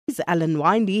Alan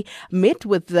Winde met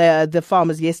with the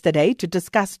farmers yesterday to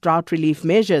discuss drought relief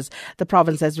measures. The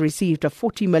province has received a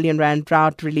 40 million rand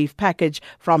drought relief package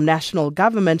from national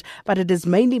government, but it is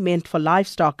mainly meant for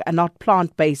livestock and not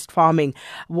plant-based farming.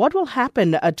 What will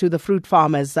happen to the fruit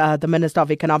farmers? The Minister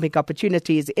of Economic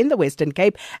Opportunities in the Western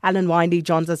Cape, Alan Winde,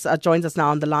 joins us now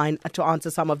on the line to answer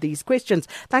some of these questions.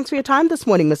 Thanks for your time this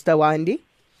morning, Mr. Winde.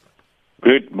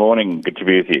 Good morning. Good to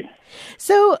be with you.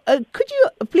 So, could you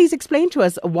please explain to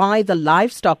us why the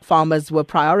livestock farmers were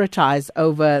prioritized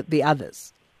over the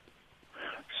others?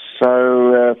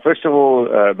 So, first of all,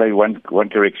 maybe one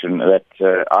correction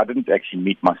that I didn't actually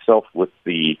meet myself with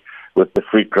the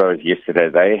fruit growers yesterday.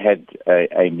 They had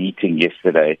a meeting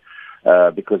yesterday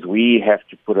because we have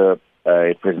to put a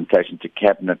presentation to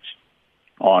cabinet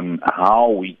on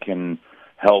how we can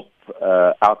help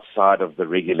outside of the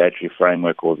regulatory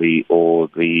framework or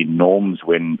the norms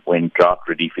when drought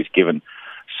relief is given.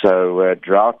 So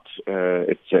drought,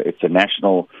 it's a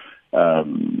national,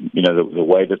 the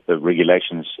way that the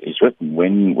regulations is written.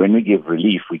 When we give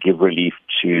relief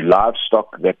to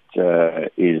livestock that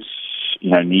is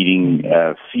needing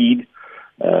feed.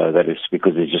 That is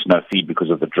because there's just no feed because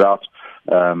of the drought.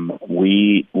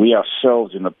 We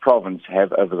ourselves in the province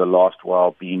have over the last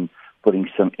while been putting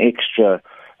some extra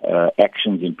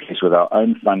actions in place with our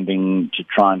own funding to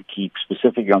try and keep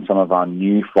specifically on some of our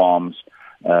new farms,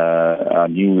 our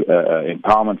new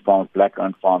empowerment farms,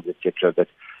 black-owned farms, etc.,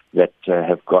 that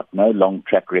have got no long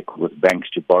track record with banks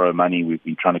to borrow money. We've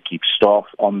been trying to keep staff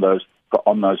on those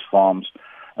farms.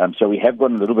 So we have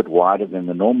gone a little bit wider than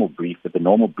the normal brief, but the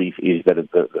normal brief is that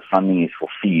the funding is for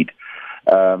feed.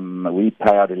 We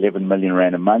pay out 11 million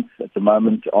rand a month at the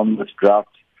moment on this drought.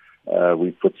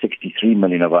 We've put 63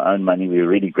 million of our own money. We're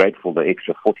really grateful for the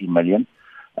extra 40 million.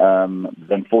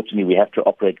 Unfortunately, we have to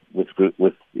operate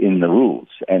within the rules,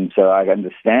 and so I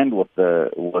understand what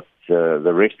the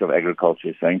rest of agriculture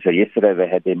is saying. So yesterday they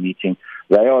had their meeting.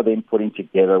 They are then putting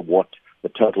together what the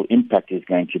total impact is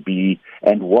going to be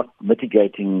and what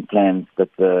mitigating plans that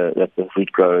the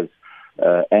fruit growers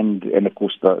and of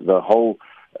course the whole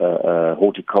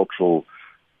horticultural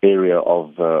area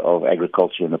of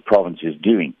agriculture in the province is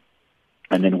doing.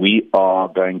 And then we are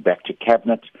going back to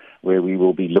cabinet where we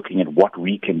will be looking at what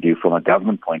we can do from a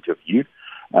government point of view.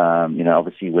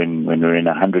 Obviously when we're in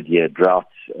a 100-year drought,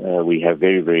 we have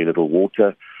very, very little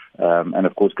water. And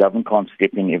of course, government can't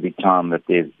step in every time that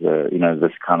there's,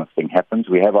 this kind of thing happens.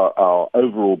 We have our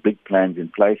overall big plans in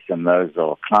place, and those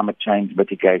are climate change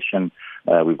mitigation.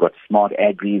 We've got smart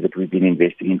agri that we've been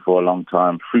investing in for a long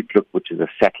time. Fruit Look, which is a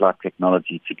satellite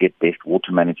technology to get best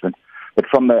water management. But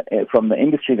from the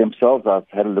industry themselves, I've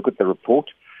had a look at the report,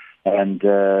 and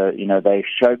they're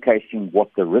showcasing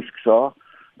what the risks are.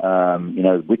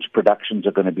 Which productions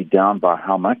are going to be down by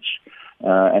how much.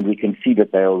 And we can see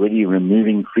that they're already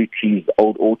removing fruit trees. The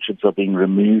old orchards are being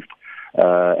removed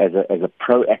as a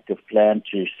proactive plan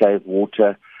to save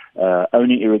water.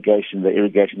 Only irrigation, the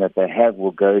irrigation that they have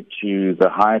will go to the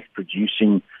highest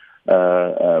producing,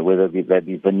 whether they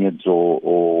be vineyards or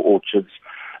orchards.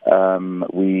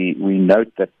 We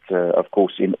note that, of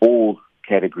course, in all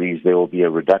categories there will be a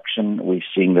reduction. We're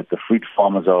seeing that the fruit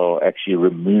farmers are actually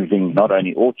removing not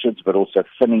only orchards but also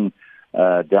thinning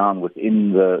down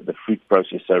within the fruit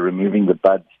process, so removing the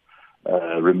buds,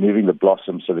 removing the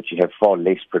blossoms so that you have far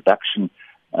less production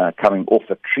coming off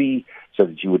a tree so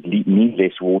that you would need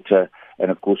less water.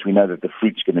 And of course we know that the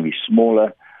fruit's going to be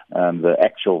smaller, the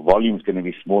actual volume is going to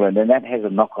be smaller, and then that has a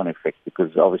knock-on effect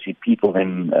because obviously people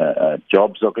then,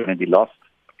 jobs are going to be lost.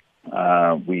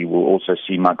 We will also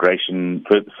see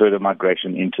further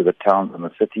migration into the towns and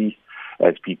the cities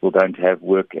as people don't have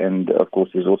work, and of course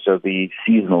there's also the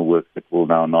seasonal work that will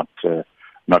now not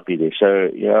be there. So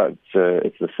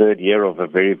it's the third year of a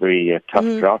very, very tough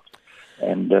drought,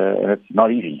 and it's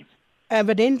not easy.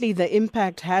 Evidently, the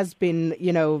impact has been,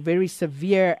 very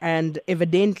severe, and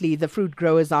evidently the fruit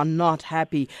growers are not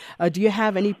happy. Do you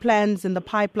have any plans in the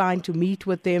pipeline to meet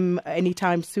with them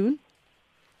anytime soon?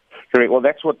 Correct. Well,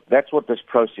 that's what this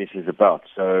process is about.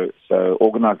 So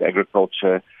organized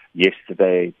agriculture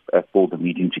yesterday pulled the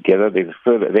meeting together.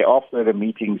 There are further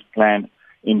meetings planned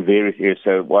in various areas.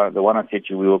 So the one I said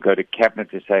to you, we will go to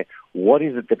cabinet to say, what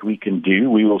is it that we can do?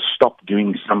 We will stop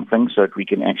doing something so that we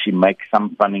can actually make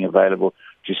some funding available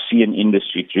to see an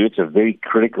industry through. It's a very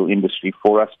critical industry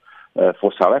for us,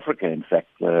 for South Africa, in fact.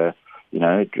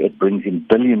 It brings in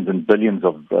billions and billions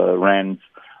of rands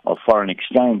of foreign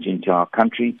exchange into our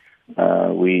country.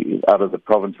 Out of the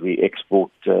province, we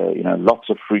export, lots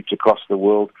of fruits across the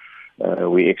world.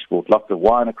 We export lots of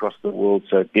wine across the world,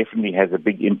 so it definitely has a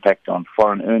big impact on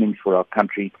foreign earnings for our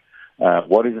country.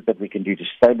 What is it that we can do to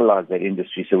stabilize that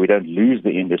industry so we don't lose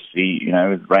the industry,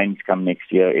 rains come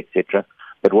next year, etc.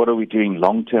 But what are we doing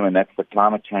long term? And that's the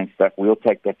climate change stuff. We'll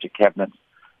take that to cabinet.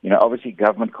 Obviously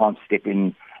government can't step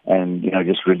in and,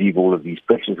 just relieve all of these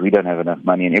pressures. We don't have enough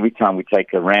money. And every time we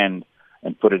take a rand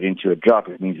and put it into a drought,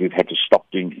 it means we've had to stop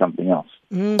doing something else.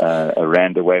 A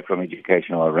rand away from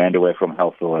education, or a rand away from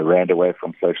health, or a rand away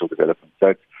from social development.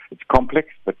 So it's complex,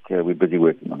 but we're busy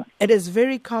working on it. It is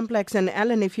very complex. And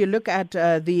Alan, if you look at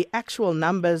the actual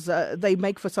numbers, they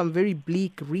make for some very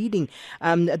bleak reading.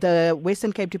 The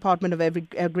Western Cape Department of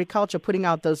Agriculture, putting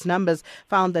out those numbers,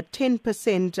 found that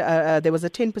 10%, there was a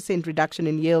 10% reduction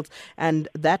in yields, and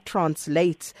that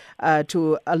translates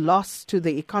to a loss to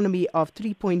the economy of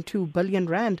 3.2 billion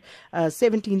rand,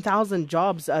 17,000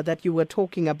 jobs that you were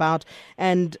talking about,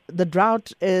 and the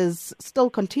drought is still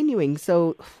continuing.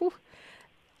 So,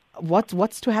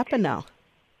 what's to happen now?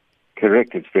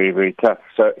 Correct. It's very, very tough.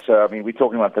 So we're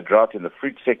talking about the drought in the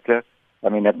fruit sector.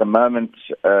 At the moment,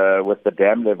 with the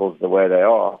dam levels the way they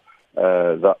are,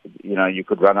 you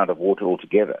could run out of water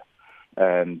altogether.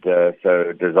 And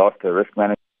so disaster risk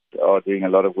managers are doing a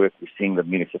lot of work. We're seeing the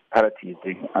municipalities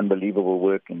doing unbelievable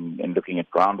work in looking at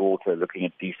groundwater, looking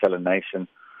at desalination.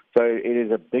 So it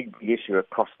is a big issue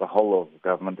across the whole of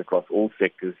government, across all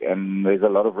sectors, and there's a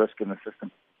lot of risk in the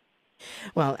system.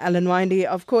 Well, Alan Winde,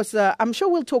 of course, I'm sure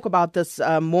we'll talk about this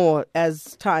more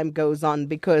as time goes on,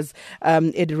 because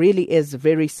it really is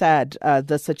very sad,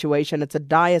 the situation. It's a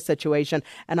dire situation.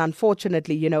 And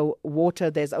unfortunately,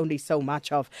 water, there's only so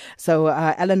much of. So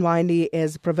Alan Winde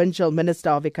is Provincial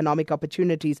Minister of Economic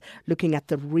Opportunities, looking at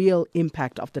the real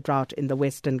impact of the drought in the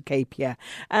Western Cape here.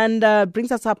 And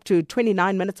brings us up to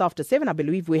 29 minutes after 7. I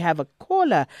believe we have a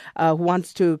caller who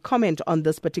wants to comment on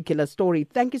this particular story.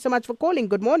 Thank you so much for calling.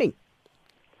 Good morning.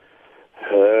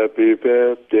 Happy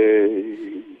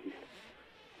birthday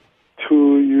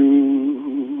to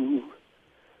you.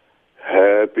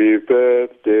 Happy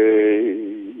birthday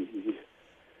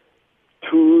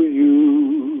to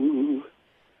you.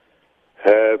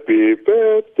 Happy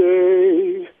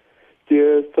birthday,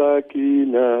 dear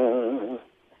Sakina.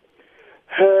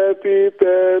 Happy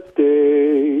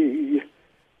birthday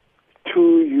to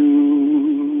you.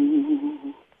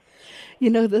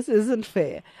 This isn't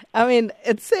fair.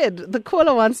 It said the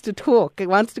caller wants to talk,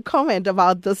 wants to comment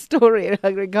about the story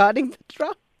regarding the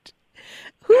drought.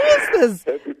 Who is this?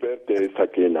 Happy birthday,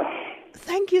 Sakina.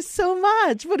 Thank you so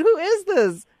much. But who is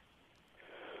this?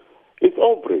 It's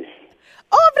Aubrey.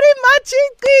 Aubrey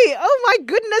Machiki. Oh my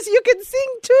goodness, you can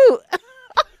sing too.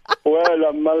 Well,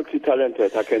 I'm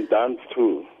multi-talented. I can dance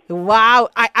too. Wow,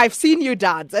 I've seen you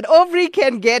dance, and Aubrey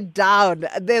can get down.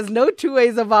 There's no two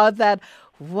ways about that.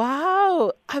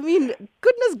 Wow.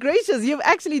 Goodness gracious, you've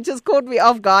actually just caught me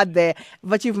off guard there,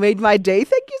 but you've made my day.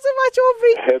 Thank you so much,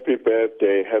 Aubrey. Happy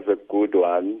birthday. Have a good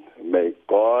one. May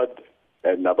God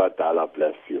and Nabadala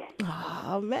bless you.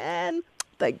 Oh, man.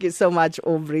 Thank you so much,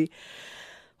 Aubrey.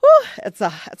 Whew, it's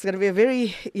going to be a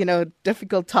very,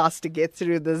 difficult task to get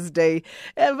through this day.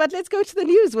 But let's go to the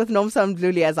news with Nomsa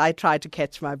Mdluli as I try to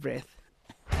catch my breath.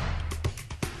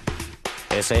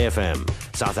 SAFM,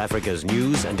 South Africa's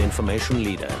news and information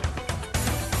leader.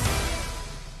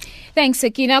 Thanks,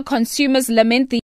 Sakina. Consumers lament the